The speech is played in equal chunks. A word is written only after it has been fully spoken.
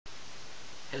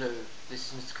Hello,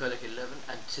 this is Mr. Kurlik11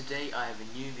 and today I have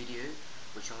a new video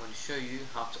which I'm going to show you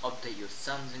how to update your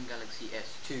Samsung Galaxy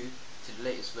S2 to the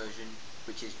latest version,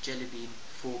 which is Jelly Bean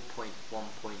 4.1.2.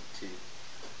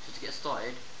 So to get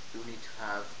started, you'll need to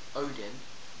have Odin,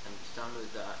 and to download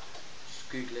that,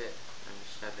 just Google it and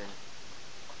just have in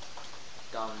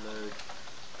download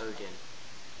Odin.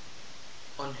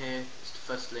 On here is the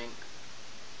first link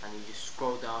and you just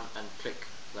scroll down and click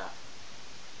that.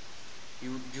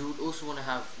 You would also want to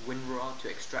have WinRAR to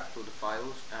extract all the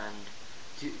files, and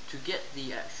to get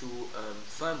the actual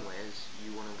firmwares,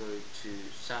 you want to go to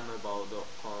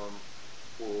sammobile.com,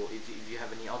 or if you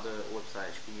have any other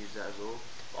websites, you can use that as well.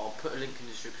 But I'll put a link in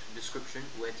the description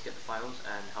where to get the files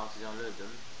and how to download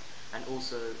them. And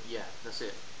also, yeah, that's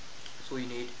it. That's all you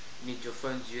need. You need your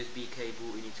phone's USB cable.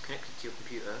 You need to connect it to your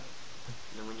computer,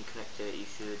 and then when you connect it, you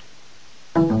should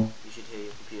hear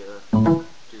your computer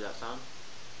do that sound.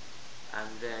 And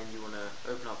then you want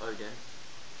to open up Odin.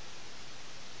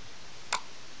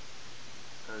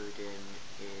 Odin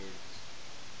is,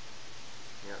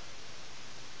 yep.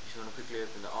 You just want to quickly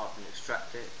open the app and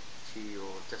extract it to your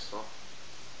desktop.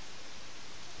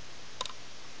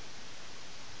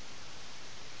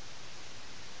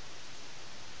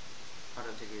 I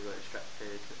don't think it got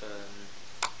extracted.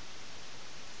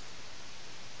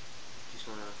 Just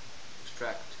want to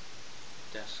extract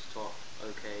desktop,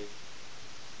 OK.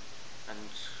 And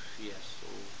yes, so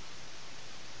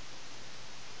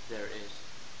there it is.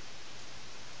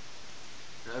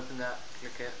 And open that,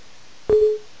 click it,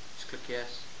 just click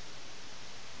yes,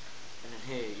 and then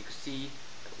here you can see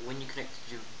that when you connect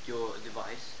to your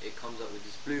device, it comes up with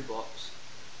this blue box,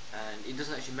 and it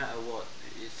doesn't actually matter what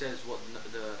it says, what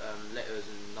the letters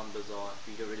and numbers are.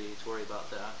 You don't really need to worry about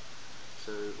that.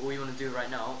 So all you want to do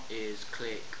right now is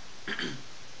click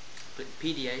click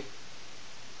PDA,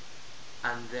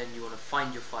 and then you want to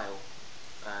find your file,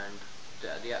 and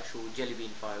the actual Jelly Bean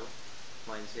file,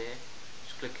 mine's here.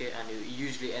 Just click it, and it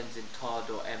usually ends in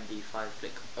tar.md5.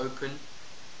 Click open,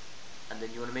 and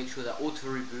then you want to make sure that auto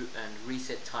reboot and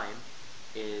reset time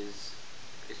is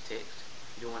ticked.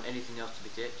 You don't want anything else to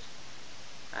be ticked.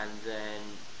 And then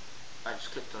I just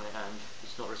clicked on it and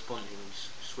it's not responding.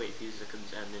 Just wait a few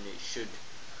seconds and then it should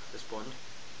respond.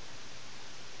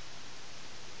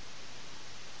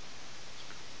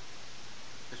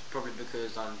 It's probably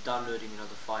because I'm downloading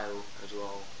another file as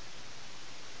well.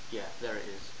 Yeah, there it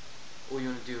is. All you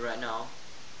want to do right now,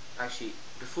 actually,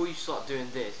 before you start doing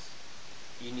this,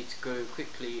 you need to go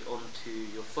quickly onto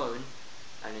your phone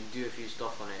and then do a few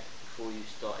stuff on it before you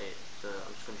start it. So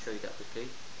I'm just going to show you that quickly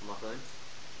on my phone.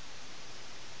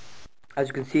 As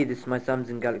you can see, this is my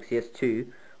Samsung Galaxy S2.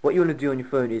 What you want to do on your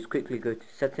phone is quickly go to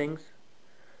settings,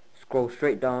 scroll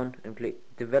straight down and click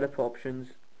developer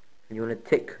options, and you want to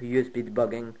tick USB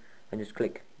debugging and just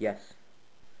click yes.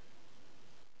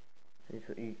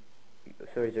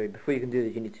 Sorry, before you can do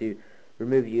this you need to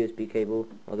remove the USB cable,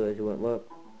 otherwise it won't work.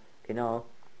 Okay, now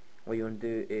what you want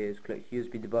to do is click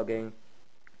USB debugging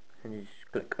and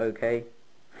just click OK.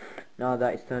 Now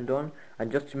that is turned on,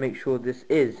 and just to make sure this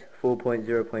is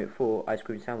 4.0.4 ice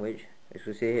cream sandwich, as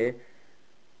you can see here,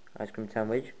 ice cream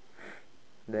sandwich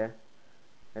there.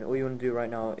 And all you want to do right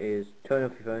now is turn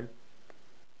off your phone,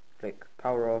 click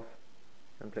power off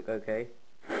and click OK,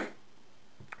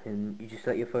 and you just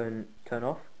let your phone turn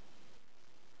off.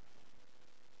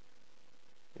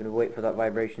 You're going to wait for that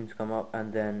vibration to come up,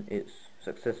 and then it's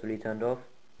successfully turned off.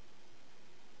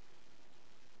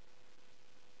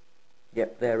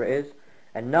 Yep, there it is.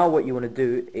 And now what you want to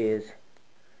do is,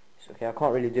 okay, I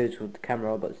can't really do this with the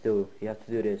camera, but still you have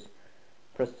to do this.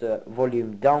 Press the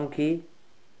volume down key,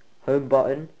 home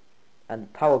button and the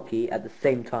power key at the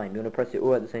same time. You want to press it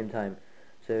all at the same time.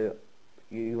 So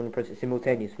you want to press it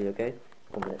simultaneously, okay?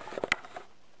 1 minute.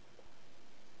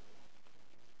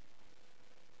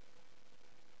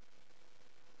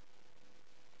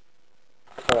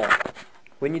 Alright,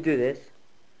 when you do this,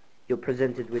 you're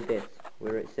presented with this,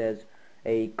 where it says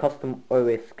a custom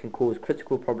OS can cause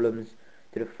critical problems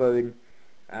to the phone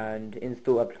and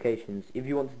install applications. If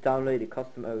you want to download a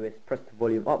custom OS, press the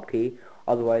volume up key,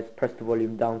 otherwise press the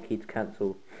volume down key to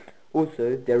cancel.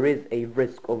 Also, there is a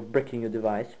risk of bricking your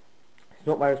device. It's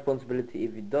not my responsibility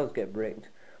if it does get bricked,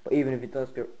 but even if it does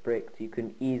get bricked, you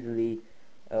can easily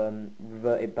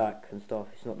revert it back and stuff.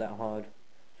 It's not that hard.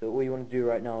 So all you want to do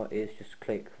right now is just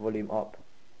click volume up.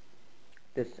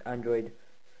 This Android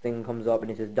thing comes up and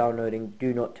it says downloading,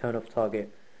 do not turn off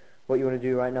target. What you want to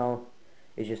do right now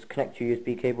is just connect your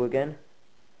USB cable again,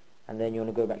 and then you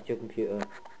want to go back to your computer.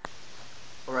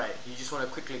 Alright, you just want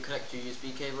to quickly connect your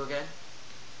USB cable again.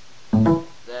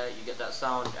 There, you get that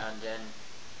sound, and then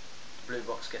the blue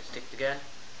box gets ticked again.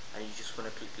 and you just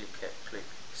want to click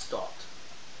start.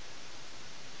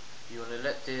 You want to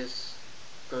let this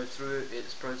go through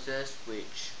its process,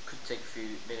 which could take a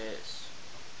few minutes,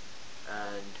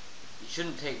 and it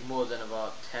shouldn't take more than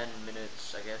about 10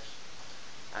 minutes, I guess.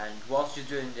 And whilst you're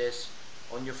doing this,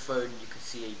 on your phone you can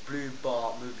see a blue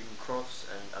bar moving across,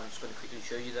 and I'm just going to quickly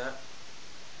show you that.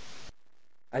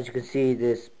 As you can see,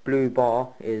 this blue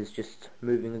bar is just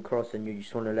moving across, and you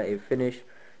just want to let it finish,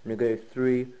 and it'll go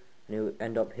through and it will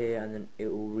end up here, and then it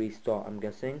will restart, I'm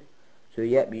guessing. So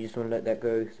yep, you just want to let that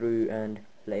go through and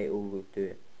let it all do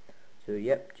it. So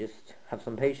yep, just have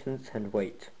some patience and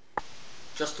wait.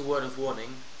 Just a word of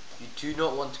warning, you do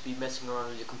not want to be messing around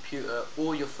with your computer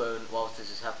or your phone whilst this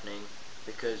is happening,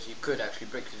 because you could actually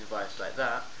break the device like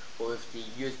that, or if the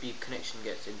USB connection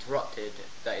gets interrupted,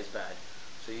 that is bad.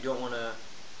 So you don't want to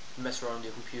mess around with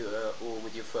your computer or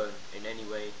with your phone in any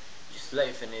way. Just let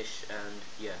it finish, and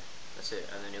yeah, that's it,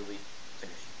 and then it'll be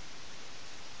finished.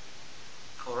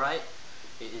 Alright,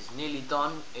 it is nearly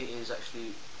done. It is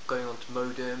actually going on to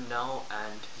modem now,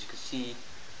 and as you can see,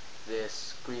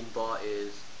 this green bar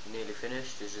is nearly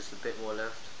finished. There's just a bit more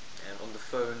left, and on the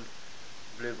phone,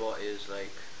 blue bar is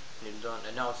like nearly done,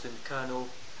 and now it's in the kernel,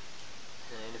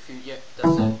 and in a few, yeah,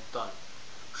 that's it, done.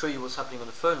 I'll show you what's happening on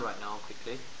the phone right now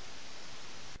quickly.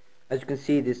 As you can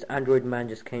see, this Android man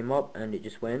just came up and it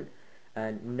just went,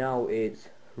 and now it's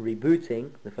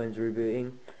rebooting. The phone's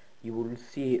rebooting. You will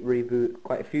see it reboot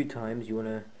quite a few times. You want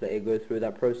to let it go through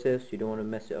that process. You don't want to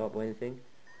mess it up or anything.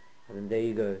 And then there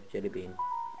you go, Jelly Bean.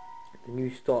 The new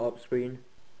startup screen.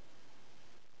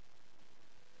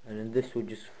 And then this will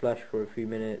just flash for a few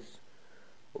minutes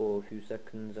or a few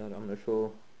seconds, I'm not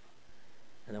sure.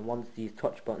 And then once these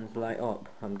touch buttons light up,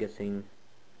 I'm guessing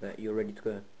that you're ready to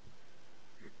go.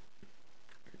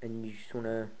 And you just want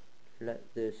to let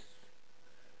this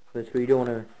go through. You don't want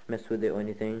to mess with it or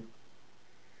anything.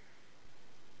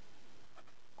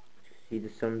 See, the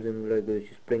Samsung logo is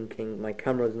just blinking. My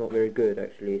camera is not very good,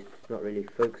 actually. It's not really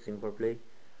focusing properly.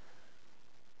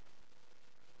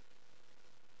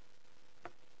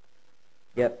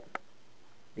 Yep,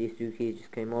 these two keys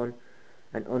just came on,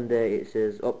 and on there it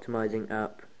says optimizing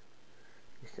app.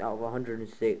 It's out of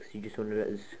 106. You just want to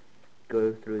let this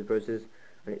go through the process.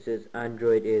 And it says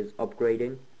Android is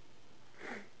upgrading.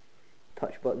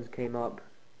 Touch buttons came up.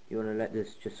 You want to let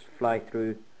this just fly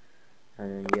through,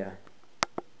 and yeah.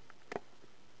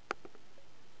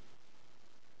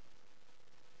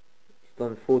 It's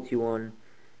done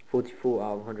 44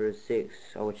 out of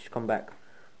 106. I will just come back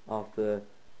after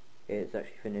it's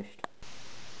actually finished.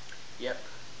 Yep,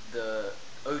 the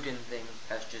Odin thing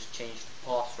has just changed to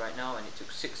pass right now, and it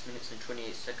took 6 minutes and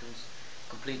 28 seconds to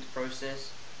complete the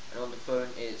process. And on the phone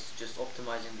it's just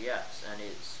optimizing the apps, and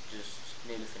it's just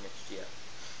nearly finished. Yeah,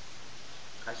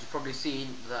 as you've probably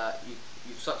seen that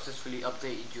you've successfully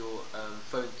updated your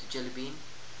phone to Jelly Bean,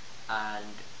 and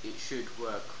it should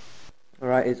work.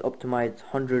 Alright, it's optimized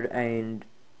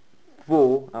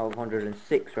 104 out of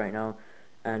 106 right now,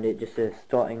 and it just says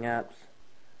starting apps,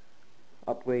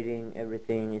 upgrading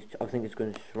everything. I think it's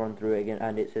going to run through it again,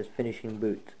 and it says finishing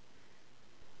boot.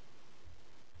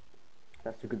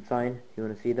 That's a good sign. You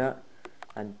want to see that,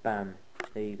 and bam,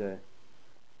 there you go.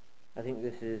 I think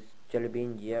this is Jelly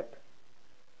Bean. Yep,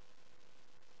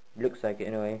 looks like it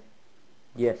anyway.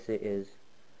 Yes, it is.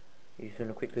 You just want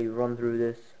to quickly run through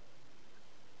this.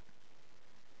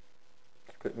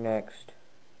 Click next.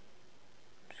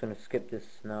 I'm just going to skip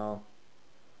this now.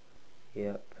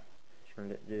 Yep, just going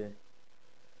to let it do.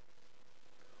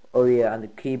 Oh yeah, and the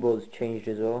keyboard's changed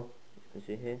as well. You can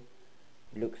see here.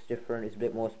 It looks different, it's a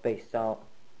bit more spaced out.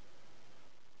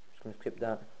 Just going to skip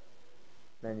that,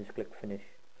 then just click finish.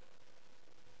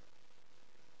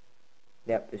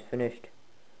 Yep, it's finished.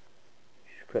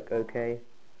 Just click OK.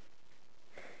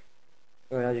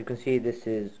 And as you can see, this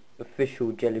is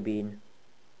official Jelly Bean.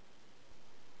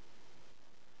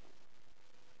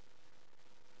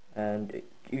 And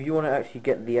if you want to actually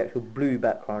get the actual blue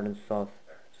background and stuff,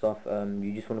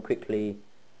 you just want to quickly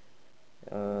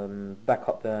back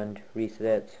up and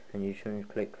reset, and you should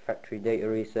click factory data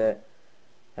reset,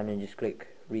 and then just click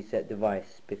reset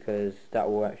device, because that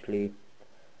will actually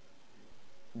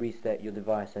reset your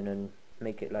device and then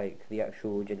make it like the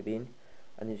actual Jelly Bean.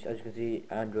 And as you can see,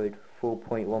 Android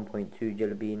 4.1.2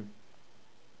 Jelly Bean.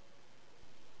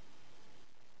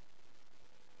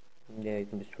 Yeah, you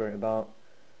can just throw it about.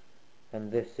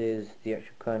 And this is the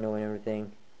actual kernel and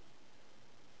everything.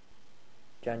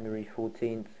 January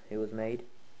 14th it was made,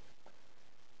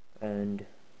 and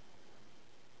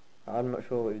I'm not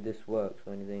sure if this works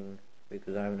or anything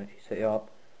because I haven't actually set it up,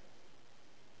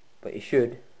 but it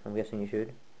should. I'm guessing it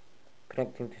should.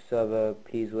 Connecting to server,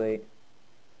 please wait.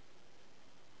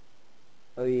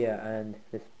 Oh yeah, and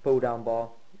this pull down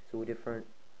bar, it's all different.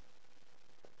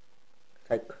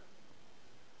 It's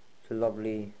a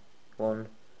lovely one.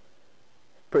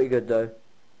 Pretty good though.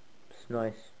 It's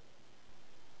nice.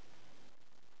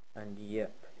 And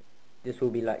yep, this will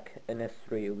be like an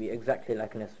S3. It will be exactly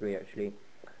like an S3 actually,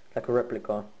 like a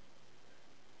replica.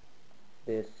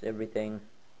 This everything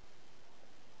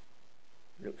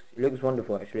looks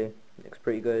wonderful actually. Looks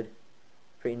pretty good,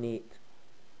 pretty neat.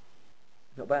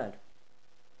 Not bad.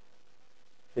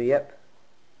 So yep,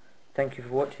 thank you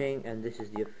for watching, and this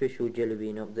is the official Jelly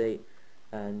Bean update.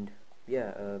 And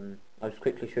yeah, I'll just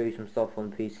quickly show you some stuff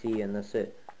on PC, and that's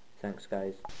it. Thanks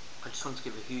guys. I just want to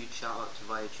give a huge shout out to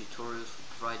Via Tutorials for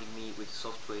providing me with the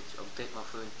software to update my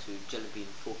phone to Jelly Bean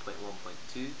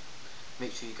 4.1.2.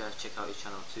 Make sure you guys check out his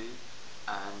channel too.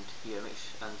 And yeah,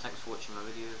 and thanks for watching my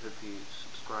video. Hope you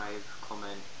subscribe,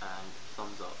 comment, and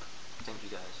thumbs up. Thank you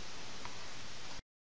guys.